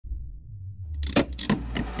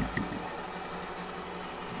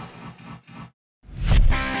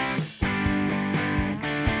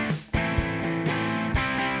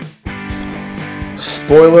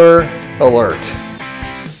Spoiler alert.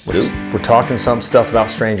 We're talking some stuff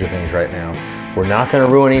about Stranger Things right now. We're not going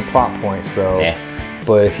to ruin any plot points though.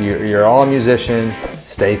 But if you're all a musician,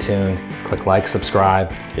 stay tuned. Click like,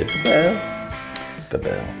 subscribe. Hit the bell. The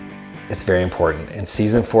bell. It's very important. And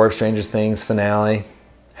season 4 of Stranger Things finale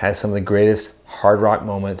has some of the greatest hard rock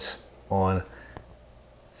moments on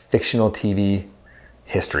fictional TV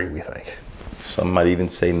history, we think. Some might even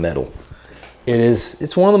say metal.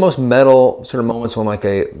 It's one of the most metal sort of moments on like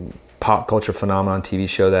a pop culture phenomenon TV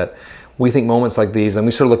show that we think moments like these, and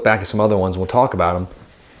we sort of look back at some other ones and we'll talk about them.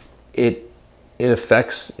 It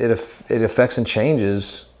affects and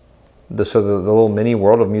changes the sort of the little mini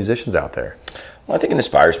world of musicians out there. Well, I think it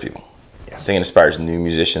inspires people. Yes. I think it inspires new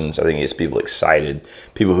musicians. I think it gets people excited.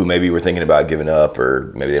 People who maybe were thinking about giving up,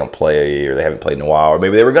 or maybe they don't play, or they haven't played in a while, or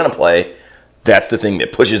maybe they were going to play. That's the thing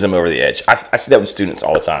that pushes them over the edge. I see that with students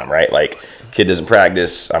all the time, right? Like, kid doesn't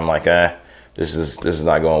practice. I'm like, this is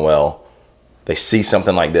not going well. They see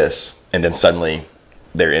something like this, and then suddenly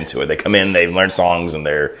they're into it. They come in, they've learned songs, and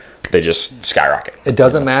they just skyrocket. It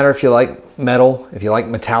doesn't matter if you like metal, if you like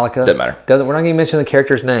Metallica. Doesn't matter. We're not going to mention the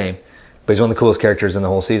character's name, but he's one of the coolest characters in the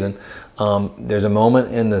whole season. There's a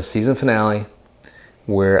moment in the season finale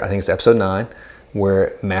where, I think it's episode 9,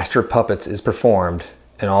 where Master of Puppets is performed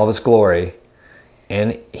in all of its glory.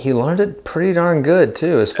 And he learned it pretty darn good,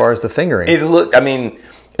 too, as far as the fingering.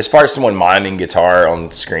 As far as someone miming guitar on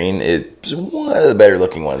the screen, it was one of the better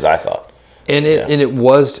looking ones, I thought. And it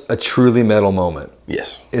was a truly metal moment.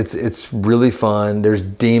 Yes. It's really fun. There's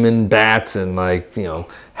demon bats and, like, you know,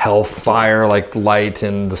 hellfire, like, light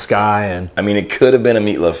in the sky. And it could have been a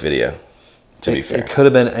Meatloaf video, to be fair. It could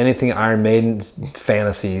have been anything Iron Maiden's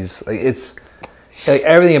fantasies. Like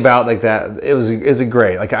everything about like that, it was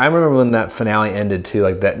great. Like I remember when that finale ended too.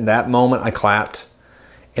 Like that moment, I clapped,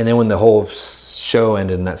 and then when the whole show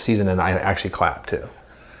ended and that season ended, I actually clapped too.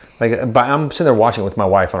 Like, but I'm sitting there watching it with my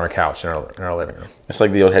wife on our couch in our living room. It's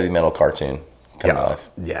like the old heavy metal cartoon kind of life.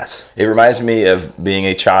 Yes. It reminds me of being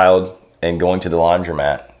a child and going to the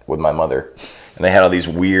laundromat with my mother, and they had all these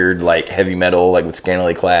weird like heavy metal, like with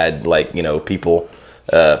scantily clad, like people,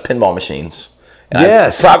 pinball machines.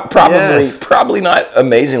 Yes. Probably not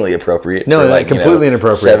amazingly appropriate. No, for like, completely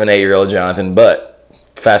inappropriate. 7, 8-year-old Jonathan, but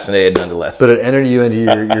fascinated nonetheless. But it entered you into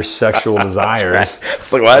your sexual desires. Right.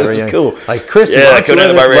 It's like, why is this cool? Like, Christy, why don't you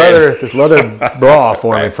wear this leather bra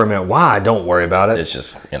for me for a minute? Why? Don't worry about it. It's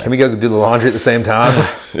just, Can we go do the laundry at the same time?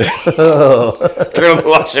 Turn on the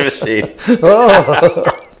washing machine.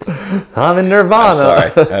 I'm in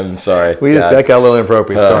Nirvana. I'm sorry. That got a little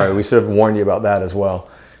inappropriate. Sorry. We should have warned you about that as well.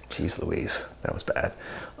 Jeez Louise, that was bad.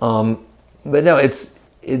 But no,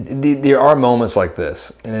 there are moments like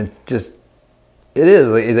this, and it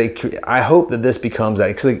is. I hope that this becomes that,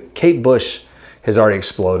 because like, Kate Bush has already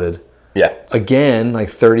exploded. Yeah. Again, like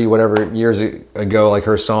 30 whatever years ago, like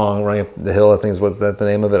her song "Running Up the Hill," I think is what's the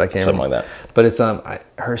name of it. I can't remember. Something like that. But it's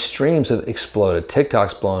her streams have exploded.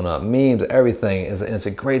 TikTok's blown up, memes, everything. It's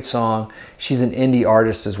a great song. She's an indie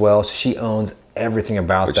artist as well, so she owns everything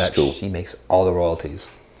about Which that. Is cool. She makes all the royalties.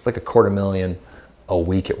 It's like $250,000 a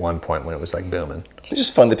week at one point when it was like booming. It's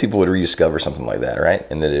just fun that people would rediscover something like that, right?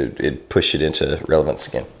 And that it push it into relevance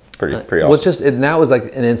again. Pretty awesome. Well, that was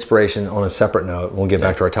like an inspiration on a separate note. We'll get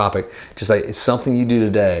back to our topic. Just like, it's something you do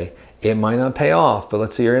today. It might not pay off, but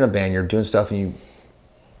let's say you're in a band, you're doing stuff, and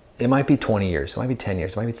it might be 20 years, it might be 10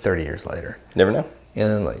 years, it might be 30 years later. Never know.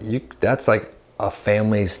 And then that's like a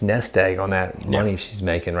family's nest egg on that money she's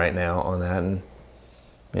making right now on that. And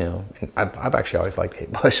I've actually always liked Kate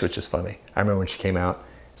Bush, which is funny. I remember when she came out,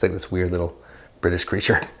 it's like this weird little British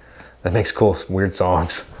creature that makes cool, weird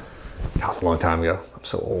songs. That was a long time ago. I'm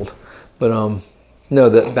so old. But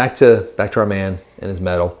back to our man and his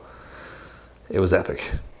metal. It was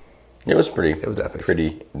epic. It was epic.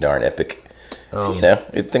 Pretty darn epic.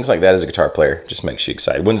 Things like that as a guitar player just makes you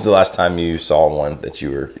excited. When's the last time you saw one that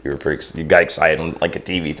you got excited on, like a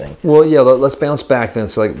TV thing? Well, yeah, let's bounce back then.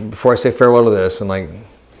 So like, before I say farewell to this, and like,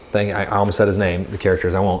 I almost said his name, the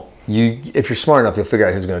characters. I won't. If you're smart enough, you'll figure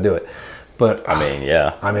out who's going to do it. But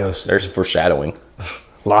there's foreshadowing.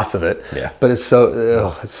 Lots of it. Yeah. But it's so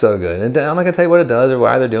good. And I'm not gonna tell you what it does or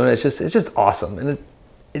why they're doing it. It's just awesome. And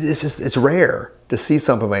it's rare to see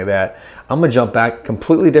something like that. I'm gonna jump back,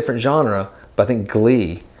 completely different genre, but I think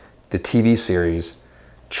Glee, the TV series,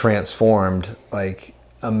 transformed like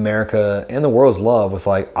America and the world's love with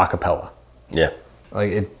like a cappella. Yeah.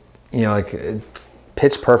 Like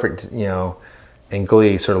Pitch Perfect, and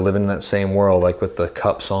Glee sort of living in that same world, like with the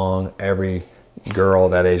Cup song. Every girl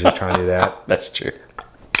that age is trying to do that. That's true.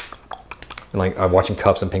 And like watching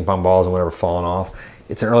cups and ping pong balls and whatever falling off.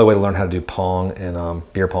 It's an early way to learn how to do pong and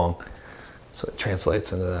beer pong. So it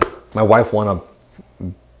translates into that. My wife won a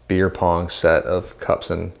beer pong set of cups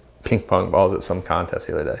and ping pong balls at some contest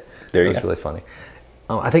the other day. There you go. It was really funny.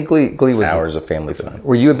 I think Glee was... Hours of family fun.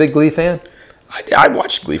 Were you a big Glee fan? I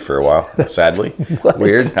watched Glee for a while, sadly.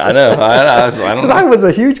 Weird. I know. I don't know. I was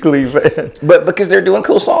a huge Glee fan. But because they're doing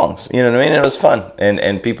cool songs, you know what I mean? And it was fun.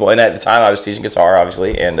 And people, and at the time I was teaching guitar,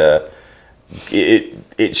 obviously, and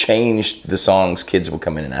it changed the songs kids would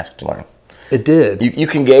come in and ask to learn. It did. You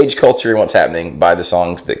can gauge culture and what's happening by the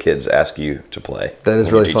songs that kids ask you to play. That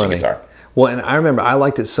is really funny. Guitar. Well, and I remember I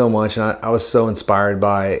liked it so much, and I was so inspired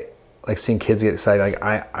by like seeing kids get excited.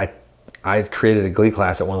 Like I created a Glee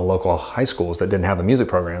class at one of the local high schools that didn't have a music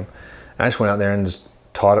program. And I just went out there and just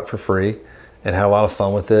taught it for free and had a lot of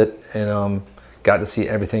fun with it, and got to see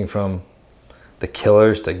everything from the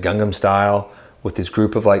Killers to Gangnam Style with this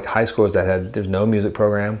group of like high schoolers that there's no music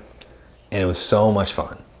program, and it was so much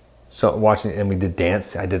fun. So watching, and we did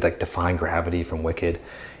dance. I did like Defying Gravity from Wicked,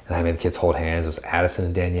 and I made the kids hold hands. It was Addison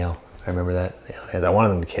and Danielle. I remember that. I wanted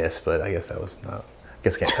them to kiss, but I guess that was not. I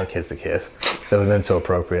guess I can't tell kids to kiss. That was then so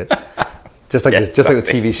appropriate. Just like like the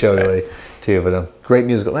TV show really, too. But great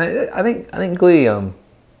musical. I think Glee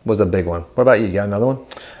was a big one. What about you? You got another one?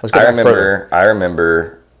 I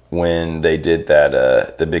remember when they did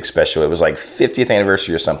that the big special. It was like 50th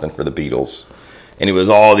anniversary or something for the Beatles. And it was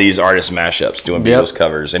all these artist mashups doing Beatles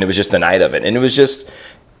covers. And it was just the night of it. And it was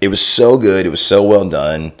so good. It was so well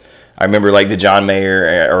done. I remember like the John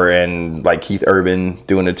Mayer and like Keith Urban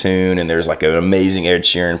doing a tune. And there's like an amazing Ed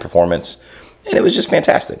Sheeran performance. And it was just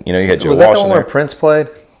fantastic. You know, you had Joe Walsh in there. Was that the one where Prince played?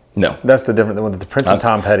 No. That's the different one, the Prince and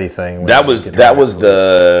Tom Petty thing. That's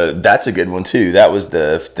a good one too. That was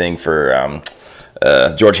the thing for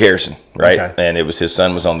George Harrison, right? Okay. And it was his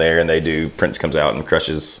son was on there, and Prince comes out and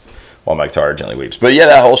crushes While My Guitar Gently Weeps. But yeah,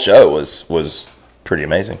 that whole show was pretty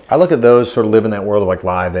amazing. I look at those sort of live in that world of like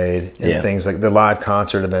Live Aid and things like the live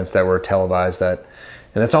concert events that were televised, and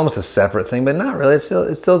that's almost a separate thing, but not really. It still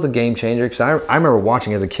is a game changer, because I remember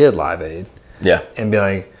watching as a kid Live Aid. Yeah. And be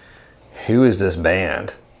like, who is this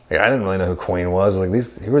band? Like, I didn't really know who Queen was. Like,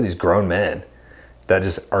 who are these grown men that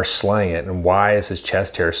just are slaying it? And why is his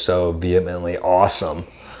chest hair so vehemently awesome?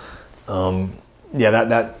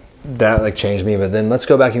 That like changed me. But then let's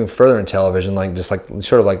go back even further in television, like just like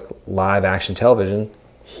sort of like live action television.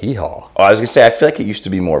 Hee Haw. Oh, I was gonna say, I feel like it used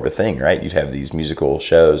to be more of a thing, right? You'd have these musical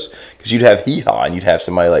shows because you'd have Hee Haw, and you'd have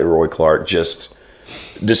somebody like Roy Clark just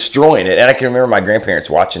destroying it. And I can remember my grandparents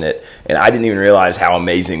watching it, and I didn't even realize how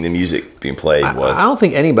amazing the music being played was. I don't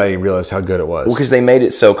think anybody realized how good it was. Well, because they made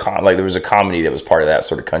it so like there was a comedy that was part of that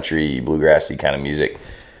sort of country bluegrassy kind of music.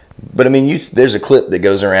 But I mean, there's a clip that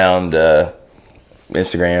goes around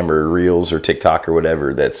Instagram or Reels or TikTok or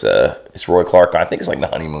whatever that's it's Roy Clark. I think it's like the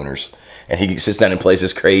Honeymooners, and he sits down and plays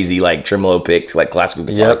this crazy like tremolo pick like classical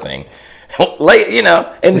guitar thing. Like, you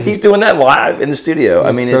know, and he's doing that live in the studio.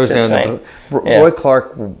 I mean, it's insane. Roy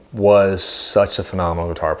Clark was such a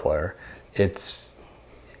phenomenal guitar player. He was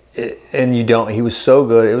so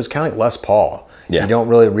good. It was kind of like Les Paul. Yeah. You don't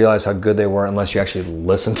really realize how good they were unless you actually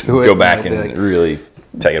listen to it. Go back and really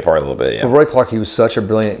take it apart a little bit. Yeah. But Roy Clark, he was such a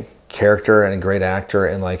brilliant character and a great actor,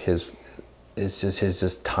 and like his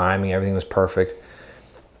timing, everything was perfect.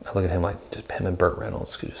 I look at him like just him and Burt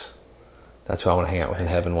Reynolds. That's who I want to hang out with in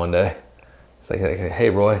heaven one day. It's like, hey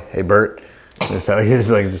Roy, hey Bert.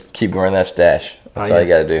 Just keep growing that stash. That's all you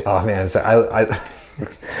got to do. Oh man,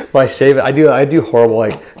 when I shave it, I do horrible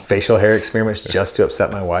like facial hair experiments just to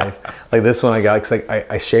upset my wife. Like this one I got, cause like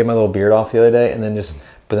I shaved my little beard off the other day, and then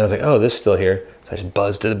but then I was like, oh, this is still here, so I just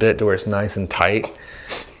buzzed it a bit to where it's nice and tight,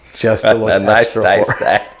 just to look a nice tight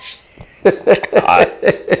stash.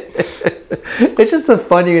 It's just the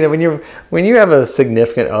fun when you have a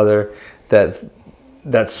significant other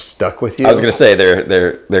that's stuck with you. I was gonna say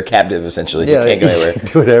they're captive essentially. Yeah, you can't go anywhere.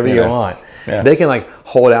 Do whatever you want. Yeah. They can like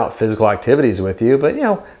hold out physical activities with you, but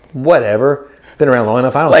whatever. Been around long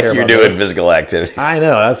enough. I don't care. Like you're doing physical activities. I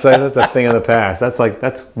know that's a thing of the past.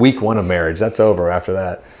 That's week one of marriage. That's over after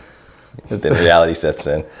that. Then reality sets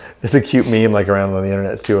in. There's a cute meme like around on the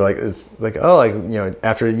internet too. Like it's like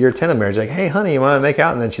after year 10 of marriage, like, hey honey, you want to make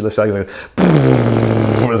out? And then she lifts out like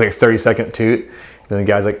it was like a 30-second toot. And the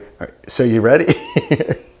guy's like, all right, so you ready?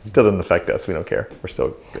 Still doesn't affect us. We don't care. We're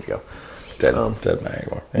still good to go. Doesn't matter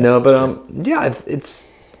anymore. Yeah, no, but it's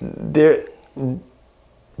there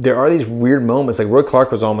are these weird moments. Like Roy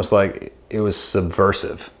Clark was almost like it was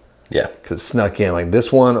subversive. Yeah. Because it snuck in. Like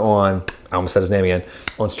this one on, I almost said his name again,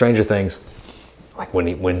 on Stranger Things. Like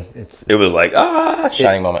it was like,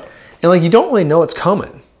 shining moment. And like you don't really know it's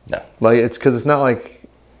coming. No. Like it's because it's not like,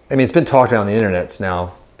 I mean, it's been talked about on the internet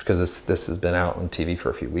now, because this has been out on TV for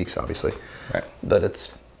a few weeks, obviously. Right. But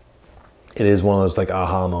it is one of those like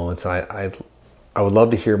aha moments. I would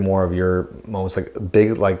love to hear more of your moments, like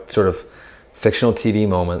big, like sort of fictional TV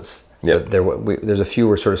moments. Yep. There's a few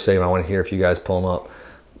we're sort of saving. I want to hear if you guys pull them up,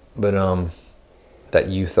 but that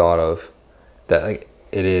you thought of that like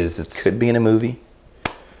it could be in a movie.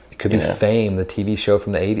 It could be Fame, the TV show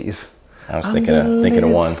from the '80s. I was thinking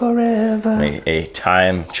of one. Forever. A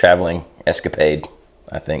time traveling escapade.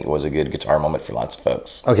 I think was a good guitar moment for lots of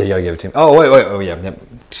folks. Okay, you gotta give it to me. Oh wait, oh yeah, yep.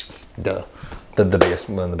 Duh, the biggest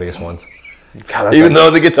one of the biggest ones. God, even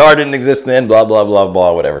though the guitar didn't exist then, blah blah blah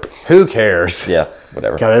blah, whatever. Who cares? Yeah,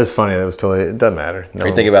 whatever. God, that is funny. That was totally. It doesn't matter. No. Or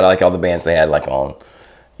you think about like all the bands they had, like on,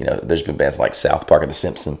 there's been bands like South Park or The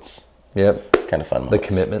Simpsons. Yep. Kind of fun The moments.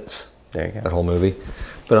 Commitments. There you go. That whole movie.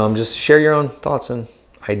 But just share your own thoughts and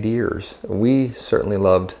ideas. We certainly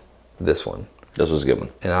loved this one. This was a good one.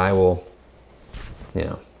 And I will,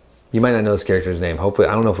 you might not know this character's name. Hopefully,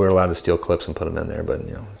 I don't know if we're allowed to steal clips and put them in there, but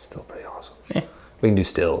it's still pretty awesome. Yeah. We can do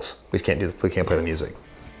stills. We can't play the music.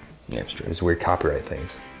 Yeah, it's true. There's weird copyright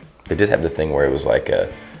things. They did have the thing where it was like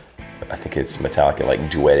I think it's Metallica like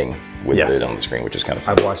duetting with it on the screen, which is kind of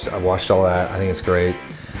fun. I've watched all that. I think it's great.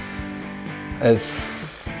 It's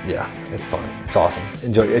fun. It's awesome.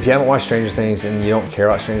 Enjoy. If you haven't watched Stranger Things and you don't care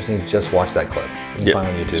about Stranger Things, just watch that clip. You can find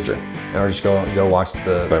it on YouTube. It's true. Or just go watch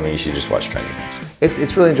the. But I mean, you should just watch Stranger Things.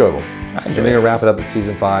 It's really enjoyable. I enjoy They're going to wrap it up at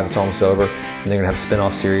season 5. It's almost over. And they're going to have a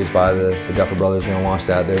spin-off series by the Duffer Brothers. We're going to launch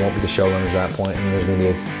that. They won't be the showrunners at that point. And there's going to be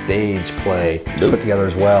a stage play put together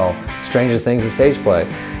as well. Stranger Things and stage play.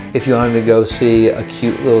 If you wanted to go see a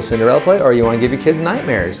cute little Cinderella play, or you want to give your kids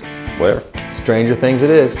nightmares. Whatever. Stranger Things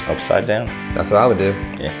it is. Upside down. That's what I would do.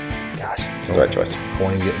 Yeah. Gosh. It's the right choice. I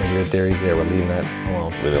want to get my weird theories there. We're leaving that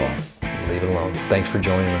alone. Leave it alone. Leave it alone. Thanks for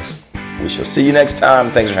joining us. We shall see you next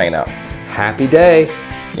time. Thanks for hanging out. Happy day.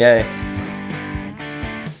 Yay.